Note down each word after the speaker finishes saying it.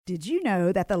Did you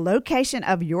know that the location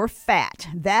of your fat,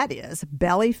 that is,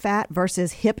 belly fat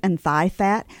versus hip and thigh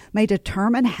fat, may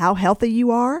determine how healthy you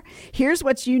are? Here's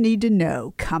what you need to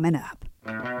know coming up.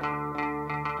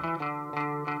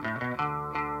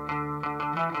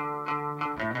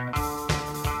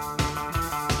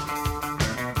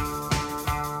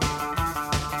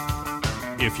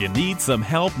 If you need some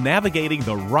help navigating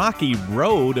the rocky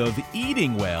road of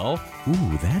eating well,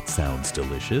 ooh, that sounds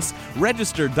delicious,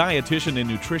 registered dietitian and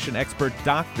nutrition expert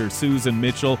Dr. Susan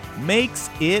Mitchell makes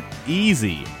it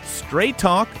easy. Straight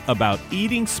talk about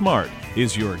eating smart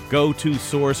is your go-to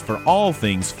source for all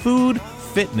things food,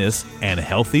 fitness, and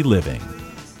healthy living.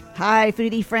 Hi,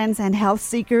 foodie friends and health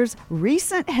seekers.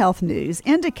 Recent health news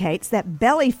indicates that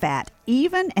belly fat,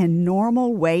 even in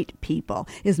normal weight people,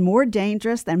 is more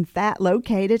dangerous than fat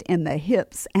located in the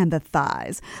hips and the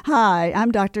thighs. Hi,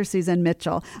 I'm Dr. Susan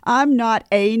Mitchell. I'm not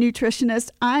a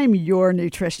nutritionist, I'm your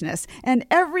nutritionist. And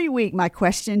every week my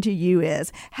question to you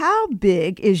is, how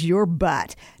big is your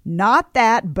butt? Not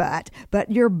that butt,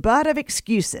 but your butt of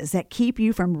excuses that keep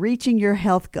you from reaching your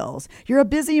health goals. You're a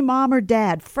busy mom or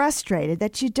dad, frustrated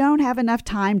that you don't have enough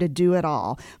time to do it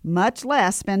all, much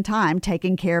less spend time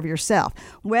taking care of yourself.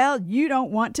 Well, you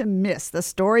don't want to miss the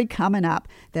story coming up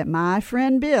that my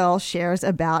friend Bill shares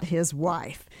about his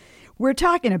wife. We're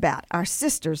talking about our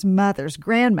sisters, mothers,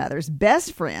 grandmothers,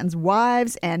 best friends,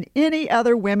 wives, and any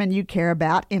other women you care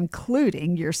about,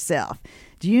 including yourself.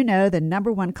 Do you know the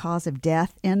number one cause of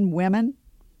death in women?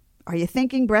 Are you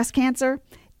thinking breast cancer?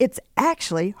 It's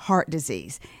actually heart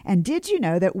disease. And did you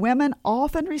know that women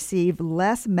often receive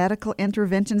less medical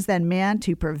interventions than men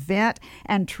to prevent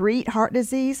and treat heart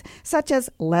disease, such as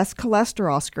less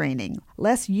cholesterol screening,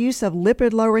 less use of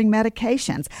lipid-lowering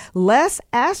medications, less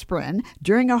aspirin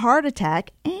during a heart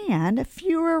attack, and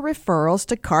fewer referrals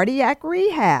to cardiac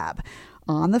rehab?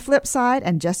 On the flip side,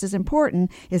 and just as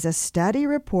important, is a study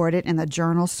reported in the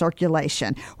journal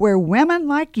Circulation, where women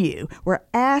like you were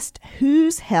asked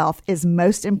whose health is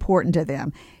most important to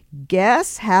them.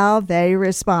 Guess how they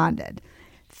responded?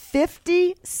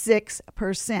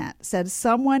 56% said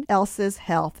someone else's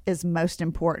health is most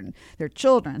important. Their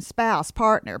children, spouse,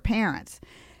 partner, parents.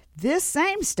 This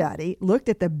same study looked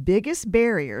at the biggest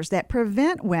barriers that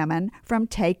prevent women from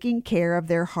taking care of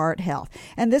their heart health.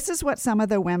 And this is what some of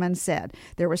the women said.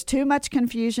 There was too much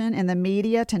confusion in the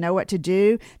media to know what to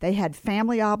do. They had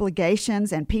family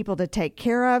obligations and people to take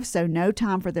care of, so no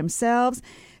time for themselves.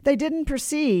 They didn't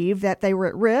perceive that they were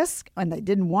at risk and they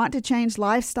didn't want to change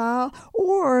lifestyle,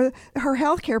 or her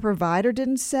healthcare provider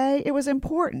didn't say it was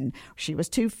important. She was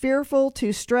too fearful,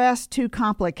 too stressed, too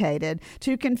complicated,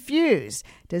 too confused.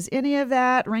 Does any of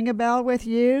that ring a bell with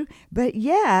you? But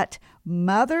yet,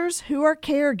 mothers who are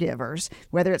caregivers,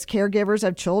 whether it's caregivers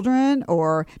of children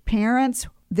or parents,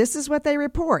 this is what they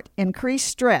report: increased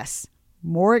stress,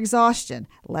 more exhaustion,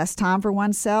 less time for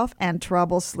oneself, and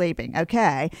trouble sleeping.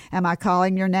 Okay, am I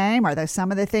calling your name? Are those some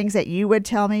of the things that you would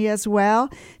tell me as well?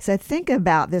 So think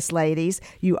about this, ladies.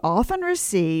 You often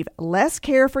receive less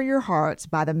care for your hearts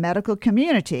by the medical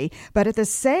community, but at the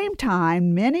same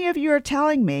time, many of you are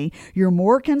telling me you're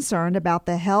more concerned about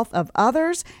the health of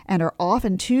others and are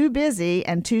often too busy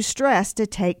and too stressed to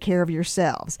take care of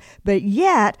yourselves. But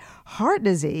yet, heart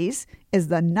disease is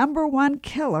the number one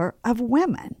killer of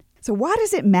women. So why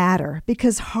does it matter?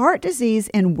 Because heart disease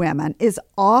in women is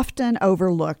often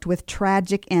overlooked with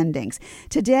tragic endings.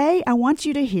 Today, I want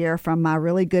you to hear from my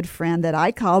really good friend that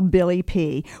I call Billy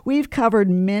P. We've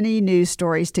covered many news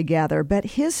stories together, but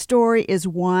his story is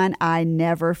one I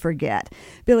never forget.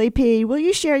 Billy P., will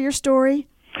you share your story?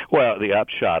 Well, the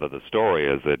upshot of the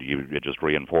story is that it just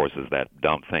reinforces that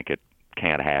don't think it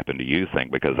can't happen to you thing,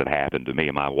 because it happened to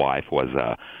me. My wife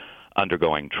was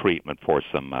undergoing treatment for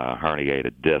some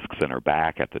herniated discs in her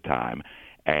back at the time,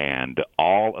 and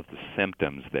all of the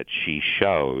symptoms that she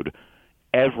showed,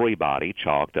 everybody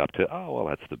chalked up to, oh, well,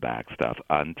 that's the back stuff,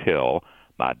 until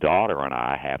my daughter and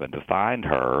I happened to find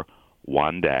her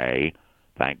one day.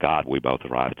 Thank God we both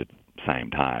arrived at the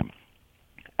same time.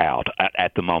 Out.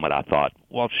 At the moment, I thought,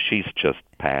 well, she's just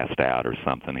passed out or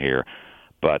something here,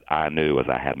 but I knew as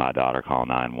I had my daughter call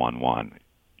 911,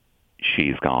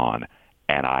 she's gone.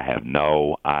 And I have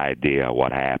no idea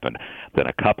what happened. Then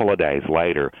a couple of days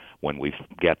later, when we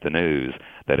get the news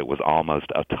that it was almost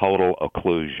a total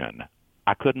occlusion,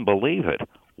 I couldn't believe it.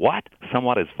 What?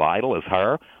 Someone as vital as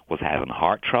her was having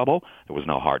heart trouble? There was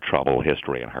no heart trouble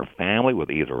history in her family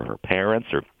with either of her parents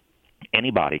or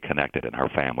anybody connected in her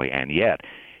family. And yet,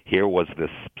 here was this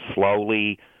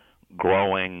slowly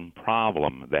growing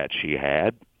problem that she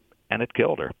had, and it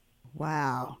killed her.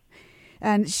 Wow.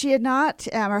 And she had not,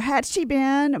 or had she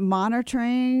been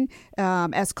monitoring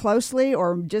as closely,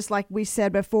 or just like we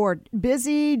said before,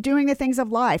 busy doing the things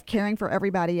of life, caring for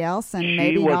everybody else, and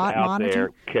maybe not monitoring? She was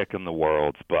out there kicking the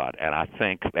world's butt. And I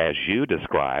think, as you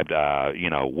described,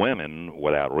 women,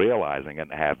 without realizing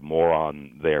it, have more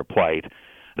on their plate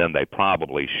than they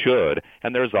probably should.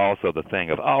 And there's also the thing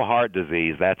of, heart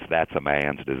disease, that's a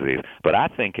man's disease. But I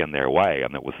think in their way,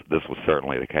 and this was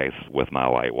certainly the case with my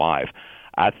late wife,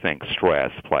 I think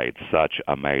stress played such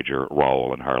a major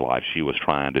role in her life. She was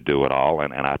trying to do it all,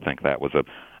 and I think that was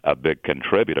a big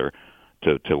contributor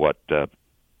to what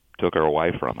took her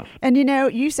away from us. And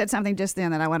you said something just then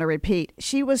that I want to repeat.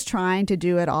 She was trying to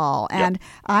do it all. And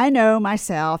I know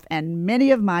myself and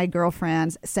many of my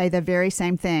girlfriends say the very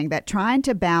same thing, that trying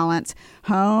to balance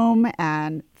home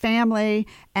and family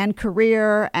and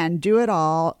career and do it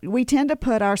all, we tend to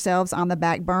put ourselves on the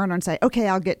back burner and say, okay,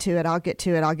 I'll get to it. I'll get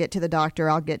to the doctor.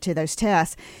 I'll get to those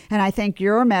tests. And I think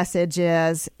your message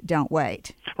is, don't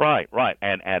wait. Right.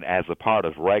 And as a part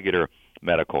of regular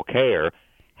medical care,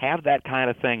 have that kind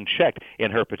of thing checked. In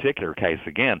her particular case,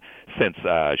 again, since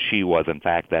she was, in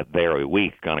fact, that very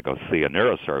week going to go see a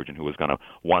neurosurgeon who was going to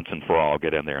once and for all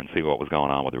get in there and see what was going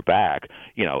on with her back,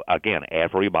 again,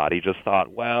 everybody just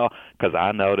thought, well, because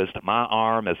I noticed my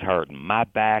arm is hurting, my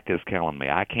back is killing me,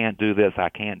 I can't do this, I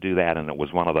can't do that, and it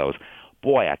was one of those,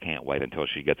 boy, I can't wait until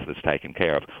she gets this taken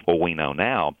care of. Well, we know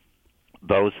now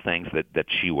those things that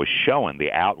she was showing,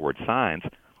 the outward signs,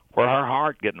 were her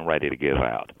heart getting ready to give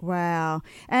out. Wow.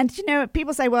 And,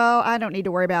 people say, well, I don't need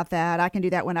to worry about that. I can do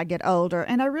that when I get older.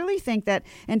 And I really think that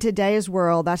in today's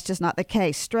world, that's just not the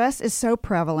case. Stress is so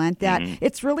prevalent that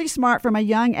it's really smart from a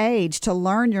young age to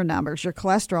learn your numbers, your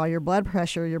cholesterol, your blood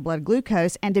pressure, your blood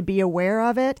glucose, and to be aware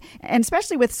of it. And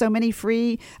especially with so many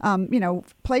free,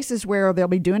 places where they'll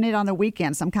be doing it on the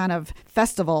weekend, some kind of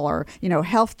festival or,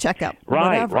 health checkup.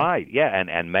 Whatever. Right. Yeah.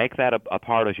 And make that a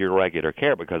part of your regular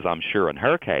care, because I'm sure in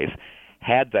her case,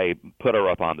 had they put her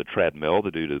up on the treadmill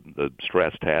to do the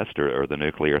stress test or the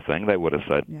nuclear thing, they would have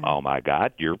said, oh, my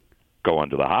God, you're going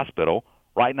to the hospital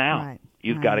right now. Right.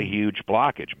 You've got a huge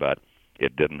blockage. But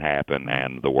it didn't happen,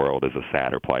 and the world is a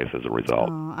sadder place as a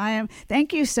result.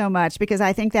 Thank you so much, because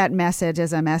I think that message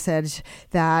is a message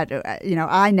that,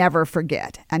 I never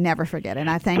forget. And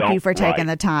I thank you for taking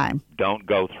the time. Don't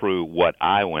go through what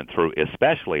I went through,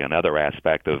 especially another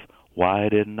aspect of, why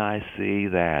didn't I see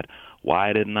that?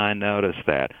 Why didn't I notice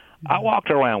that? I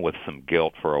walked around with some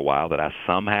guilt for a while that I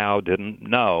somehow didn't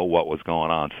know what was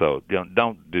going on. So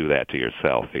don't do that to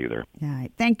yourself either. All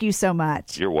right. Thank you so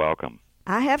much. You're welcome.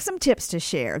 I have some tips to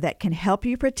share that can help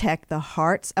you protect the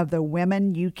hearts of the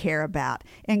women you care about,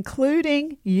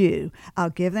 including you.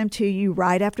 I'll give them to you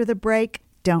right after the break.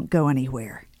 Don't go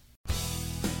anywhere.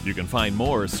 You can find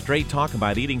more Straight Talk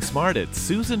About Eating Smart at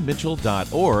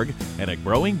SusanMitchell.org and at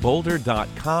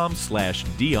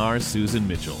growingboulder.com/Dr. Susan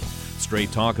Mitchell.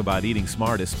 Straight Talk About Eating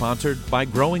Smart is sponsored by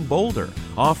Growing Boulder,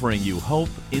 offering you hope,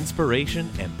 inspiration,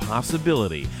 and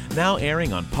possibility, now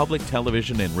airing on public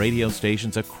television and radio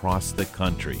stations across the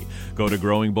country. Go to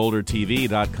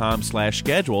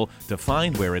growingbouldertv.com/schedule to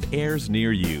find where it airs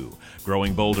near you.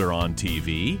 Growing Boulder on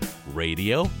TV,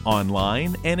 radio,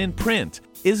 online, and in print.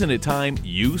 Isn't it time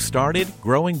you started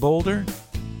Growing Boulder?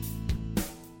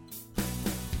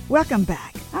 Welcome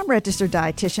back. I'm registered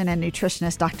dietitian and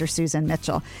nutritionist Dr. Susan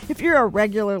Mitchell. If you're a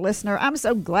regular listener, I'm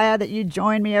so glad that you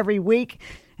join me every week.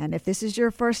 And if this is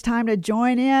your first time to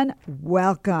join in,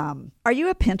 welcome. Are you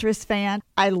a Pinterest fan?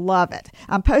 I love it.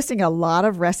 I'm posting a lot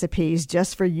of recipes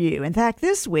just for you. In fact,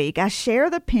 this week I share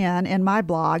the pin in my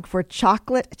blog for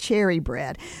chocolate cherry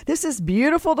bread. This is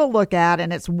beautiful to look at,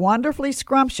 and it's wonderfully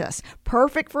scrumptious,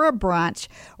 perfect for a brunch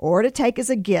or to take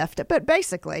as a gift. But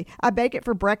basically, I bake it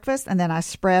for breakfast and then I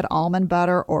spread almond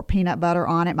butter or peanut butter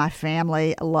on it. My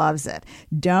family loves it.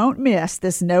 Don't miss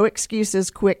this no excuses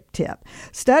quick tip.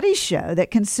 Studies show that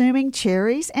consuming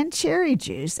cherries and cherry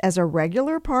juice as a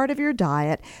regular part of your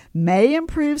diet may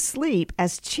improve sleep,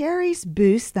 as cherries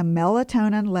boost the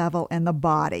melatonin level in the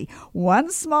body.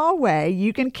 One small way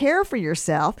you can care for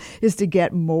yourself is to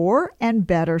get more and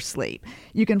better sleep.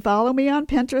 You can follow me on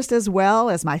Pinterest as well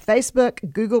as my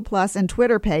Facebook, Google+, and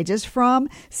Twitter pages from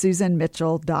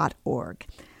SusanMitchell.org.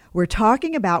 We're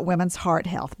talking about women's heart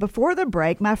health. Before the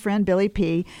break, my friend Billy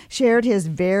P. shared his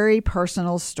very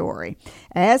personal story.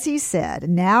 As he said,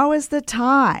 now is the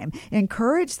time.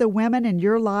 Encourage the women in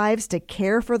your lives to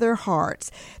care for their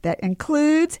hearts. That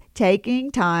includes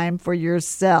taking time for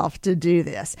yourself to do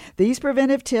this. These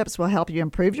preventive tips will help you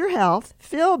improve your health,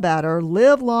 feel better,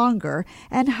 live longer,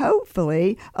 and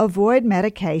hopefully avoid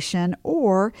medication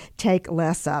or take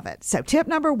less of it. So tip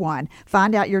number 1,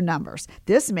 find out your numbers.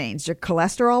 This means your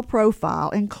cholesterol profile,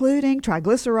 including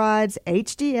triglycerides,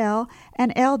 HDL,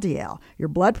 and LDL, your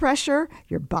blood pressure,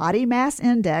 your body mass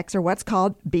index, or what's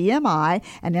called BMI.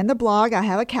 And in the blog, I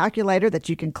have a calculator that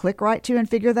you can click right to and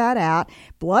figure that out.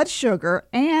 Blood sugar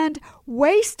and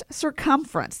waist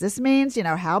circumference. This means,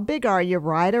 how big are you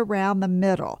right around the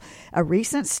middle. A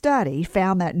recent study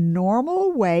found that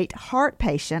normal weight heart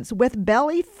patients with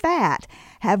belly fat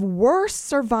have worse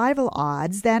survival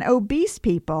odds than obese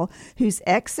people whose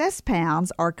excess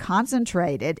pounds are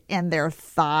concentrated in their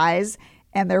thighs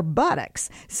and their buttocks.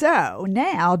 So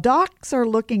now docs are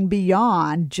looking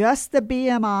beyond just the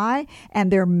BMI,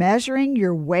 and they're measuring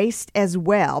your waist as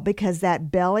well, because that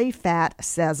belly fat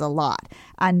says a lot.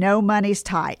 I know money's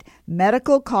tight.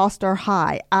 Medical costs are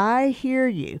high. I hear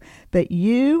you. But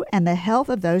you and the health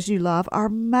of those you love are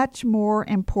much more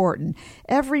important.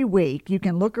 Every week, you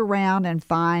can look around and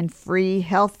find free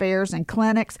health fairs and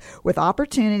clinics with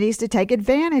opportunities to take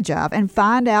advantage of and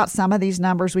find out some of these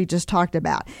numbers we just talked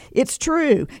about. It's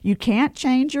true. You can't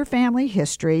change your family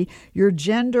history, your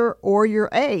gender, or your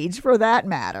age for that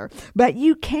matter. But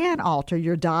you can alter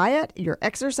your diet, your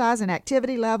exercise and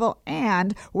activity level,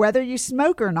 and whether you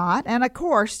smoke or not, and of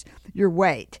course, your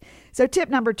weight. So tip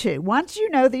number 2, once you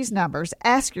know these numbers,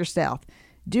 ask yourself,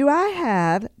 do I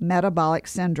have metabolic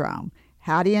syndrome?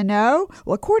 How do you know?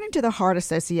 Well, according to the Heart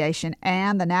Association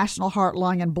and the National Heart,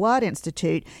 Lung, and Blood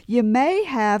Institute, you may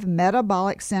have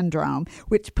metabolic syndrome,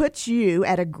 which puts you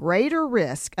at a greater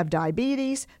risk of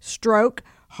diabetes, stroke,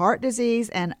 heart disease,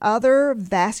 and other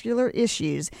vascular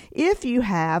issues if you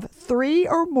have 3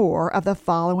 or more of the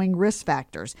following risk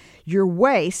factors. Your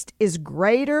waist is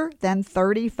greater than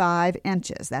 35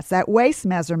 inches. That's that waist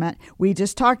measurement we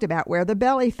just talked about where the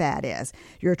belly fat is.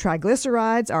 Your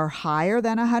triglycerides are higher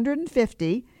than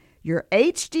 150. Your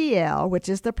HDL, which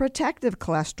is the protective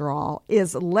cholesterol,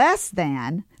 is less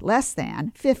than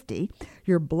 50.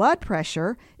 Your blood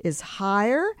pressure is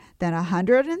higher than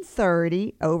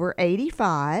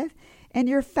 130/85, and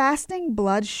your fasting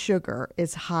blood sugar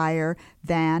is higher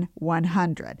than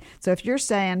 100. So if you're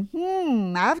saying,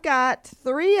 I've got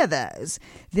 3 of those,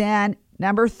 then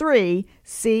number 3,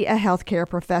 see a healthcare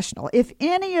professional. If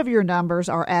any of your numbers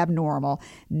are abnormal,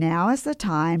 now is the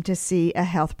time to see a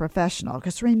health professional.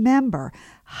 Because remember,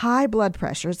 high blood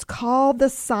pressure is called the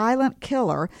silent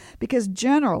killer because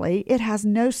generally it has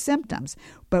no symptoms.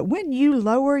 But when you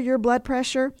lower your blood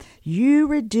pressure, you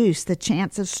reduce the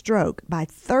chance of stroke by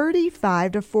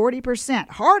 35 to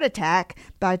 40%, heart attack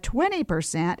by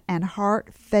 20%, and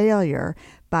heart failure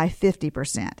by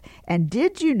 50%. And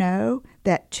did you know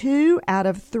that 2 out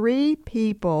of 3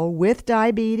 people with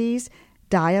diabetes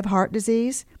die of heart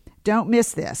disease? Don't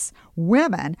miss this.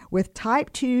 Women with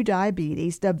type 2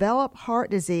 diabetes develop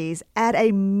heart disease at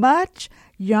a much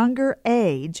younger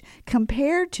age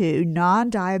compared to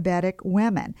non-diabetic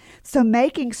women. So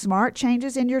making smart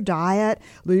changes in your diet,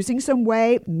 losing some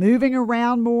weight, moving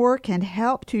around more can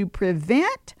help to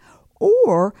prevent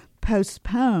or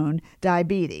postpone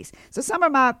diabetes. So some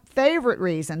of my favorite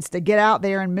reasons to get out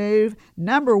there and move.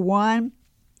 Number 1,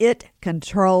 it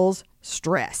controls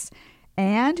stress.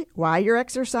 And while you're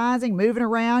exercising, moving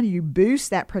around, you boost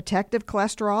that protective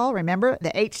cholesterol. Remember,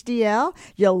 the HDL.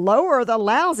 You lower the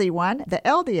lousy one, the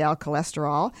LDL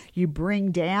cholesterol. You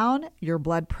bring down your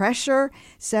blood pressure.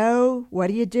 So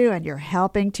what are you doing? You're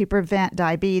helping to prevent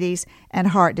diabetes and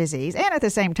heart disease, and at the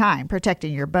same time,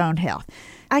 protecting your bone health.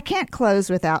 I can't close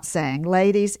without saying,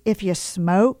 ladies, if you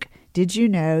smoke, did you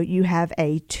know you have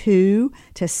a 2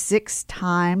 to 6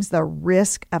 times the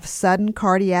risk of sudden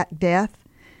cardiac death?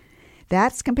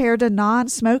 That's compared to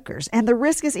non-smokers, and the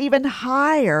risk is even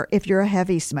higher if you're a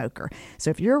heavy smoker. So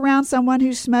if you're around someone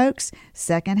who smokes,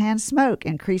 secondhand smoke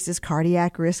increases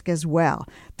cardiac risk as well.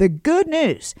 The good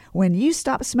news, when you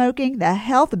stop smoking, the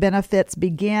health benefits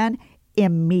begin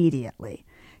immediately.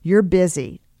 You're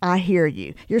busy. I hear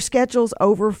you. Your schedule's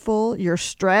overfull. You're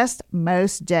stressed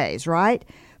most days, right?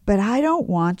 But I don't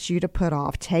want you to put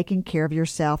off taking care of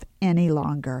yourself any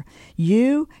longer.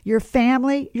 You, your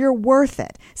family, you're worth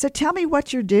it. So tell me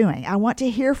what you're doing. I want to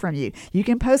hear from you. You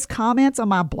can post comments on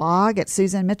my blog at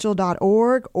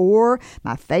SusanMitchell.org or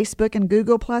my Facebook and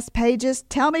Google Plus pages.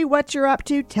 Tell me what you're up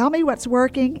to. Tell me what's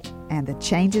working and the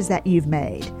changes that you've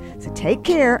made. So take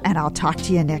care, and I'll talk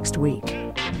to you next week.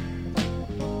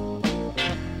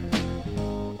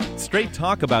 Straight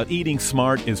Talk About Eating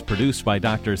Smart is produced by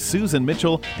Dr. Susan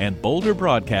Mitchell and Boulder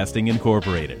Broadcasting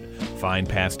Incorporated. Find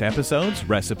past episodes,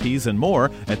 recipes, and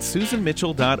more at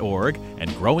SusanMitchell.org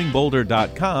and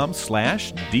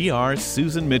growingbolder.com/Dr.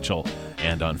 Susan Mitchell,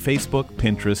 and on Facebook,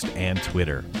 Pinterest, and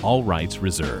Twitter. All rights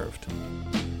reserved.